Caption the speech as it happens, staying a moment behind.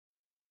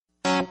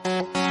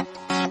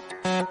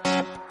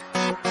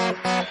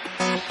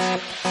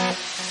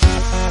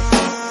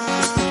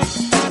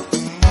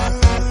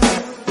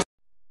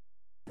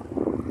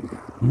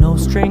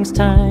strings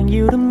tying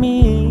you to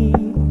me.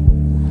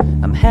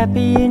 I'm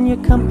happy in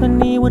your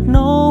company with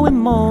no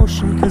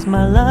emotion, 'cause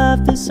my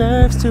love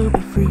deserves to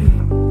be free.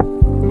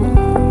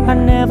 I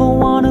never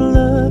wanna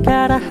look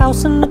at a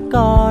house in the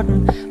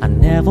garden, I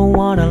never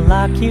wanna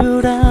lock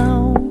you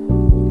down.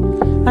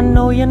 I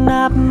know you're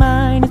not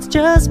mine, it's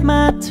just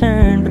my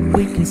turn, but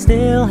we can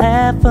still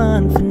have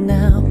fun for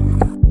now.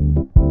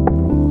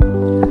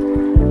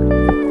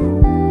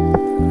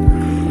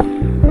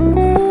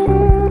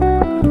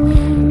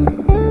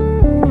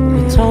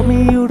 You told me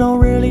you don't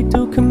really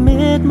do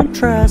commitment,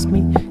 trust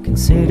me,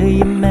 consider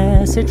your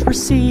message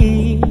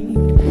received.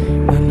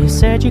 When you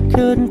said you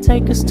couldn't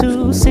take us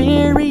too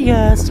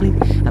seriously,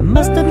 I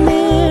must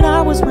admit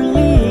I was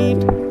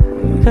relieved.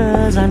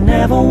 'Cause I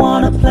never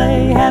wanna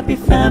play happy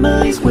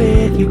families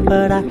with you,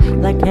 but I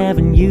like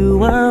having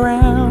you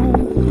around.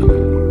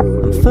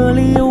 I'm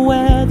fully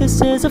aware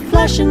this is a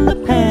flash in the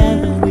pan,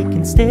 but we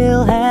can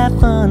still have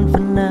fun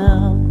for now.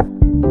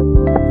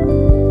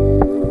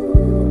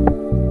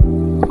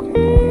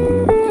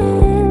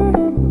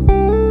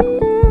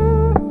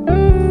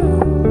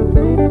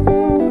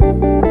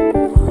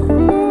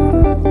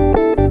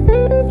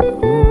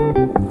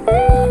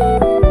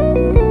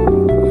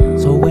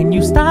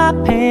 Stop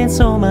paying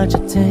so much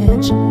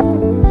attention,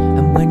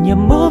 and when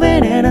you're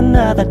moving in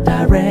another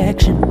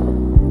direction,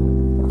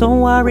 don't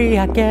worry,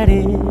 I get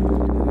it.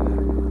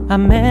 I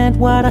meant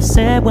what I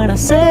said when I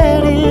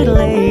said it,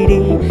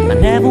 lady. I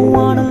never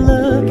wanna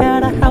look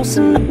at a house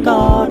in the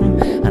garden,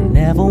 I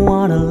never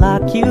wanna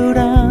lock you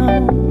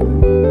down.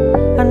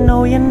 I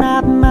know you're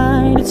not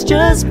mine, it's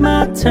just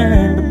my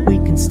turn, but we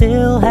can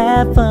still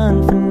have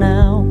fun for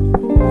now.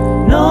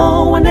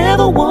 No, I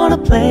never wanna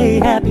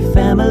play happy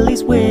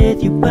families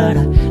with you, but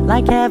I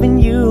like having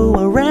you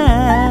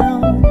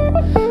around.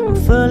 I'm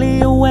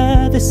fully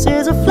aware this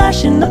is a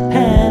flash in the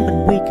pan,